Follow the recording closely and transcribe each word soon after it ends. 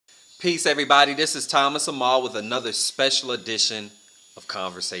Peace, everybody. This is Thomas Amal with another special edition of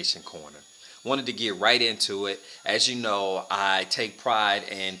Conversation Corner. Wanted to get right into it. As you know, I take pride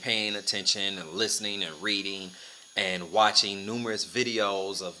in paying attention and listening and reading and watching numerous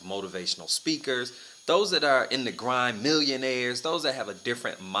videos of motivational speakers, those that are in the grind, millionaires, those that have a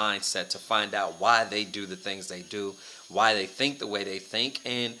different mindset to find out why they do the things they do, why they think the way they think,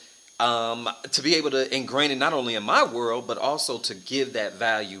 and to be able to ingrain it not only in my world, but also to give that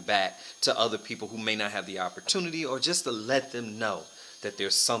value back to other people who may not have the opportunity, or just to let them know that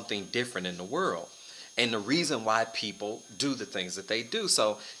there's something different in the world and the reason why people do the things that they do.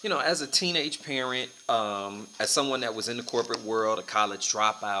 So, as a teenage parent, as someone that was in the corporate world, a college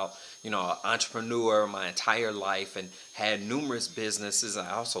dropout, an entrepreneur my entire life and had numerous businesses.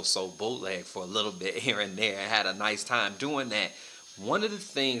 I also sold bootleg for a little bit here and there and had a nice time doing that. One of the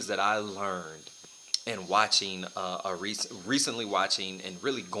things that I learned in watching, recently watching and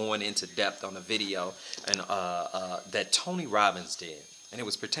really going into depth on a video and that Tony Robbins did, and it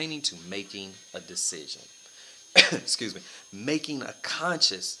was pertaining to making a decision. Excuse me, making a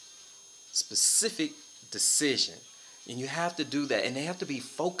conscious, specific decision, and you have to do that, and they have to be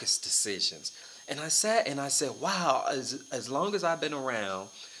focused decisions. And I sat and I said, wow, as long as I've been around,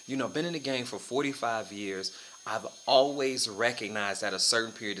 been in the game for 45 years. I've always recognized at a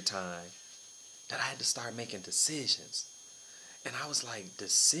certain period of time that I had to start making decisions. And I was like,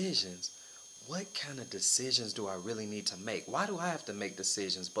 decisions? What kind of decisions do I really need to make? Why do I have to make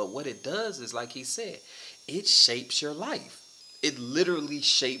decisions? But what it does is, like he said, it shapes your life. It literally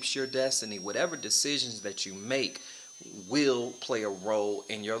shapes your destiny. Whatever decisions that you make will play a role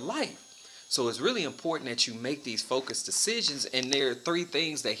in your life. So it's really important that you make these focused decisions. And there are three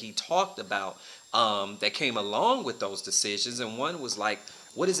things that he talked about that came along with those decisions. And one was like,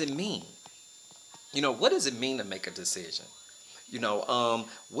 what does it mean? What does it mean to make a decision?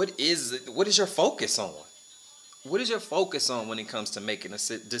 What is your focus on? What is your focus on when it comes to making a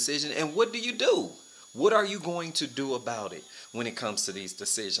decision? And what do you do? What are you going to do about it when it comes to these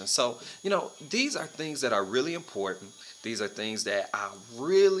decisions? So, these are things that are really important. These are things that I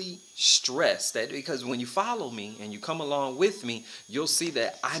really stress, that because when you follow me and you come along with me, you'll see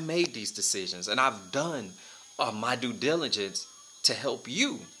that I made these decisions and I've done my due diligence to help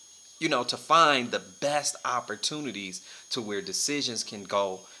you, to find the best opportunities to where decisions can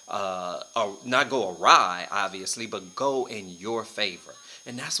go, not go awry, obviously, but go in your favor.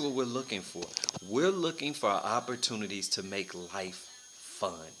 And that's what we're looking for. We're looking for opportunities to make life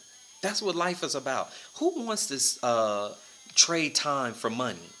fun. That's what life is about. Who wants to trade time for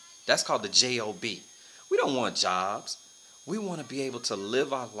money? That's called the JOB. We don't want jobs. We want to be able to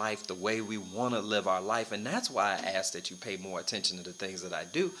live our life the way we want to live our life. And that's why I ask that you pay more attention to the things that I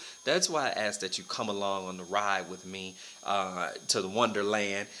do. That's why I ask that you come along on the ride with me to the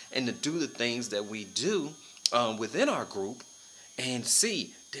Wonderland and to do the things that we do within our group and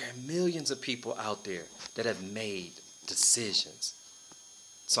see there are millions of people out there that have made decisions.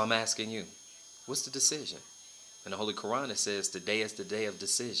 So I'm asking you, what's the decision? In the Holy Quran, it says today is the day of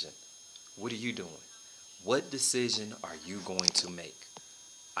decision. What are you doing? What decision are you going to make?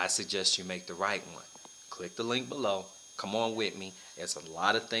 I suggest you make the right one. Click the link below. Come on with me. There's a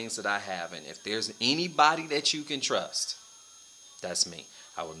lot of things that I have. And if there's anybody that you can trust, that's me.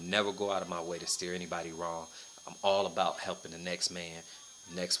 I will never go out of my way to steer anybody wrong. I'm all about helping the next man,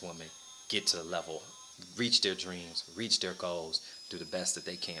 next woman get to the level, reach their dreams, reach their goals, do the best that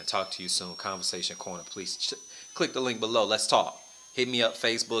they can. Talk to you soon. Conversation Corner. Please click the link below. Let's talk. Hit me up,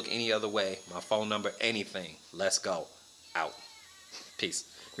 Facebook, any other way. My phone number, anything. Let's go. Out. Peace.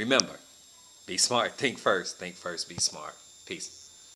 Remember, be smart. Think first, be smart. Peace.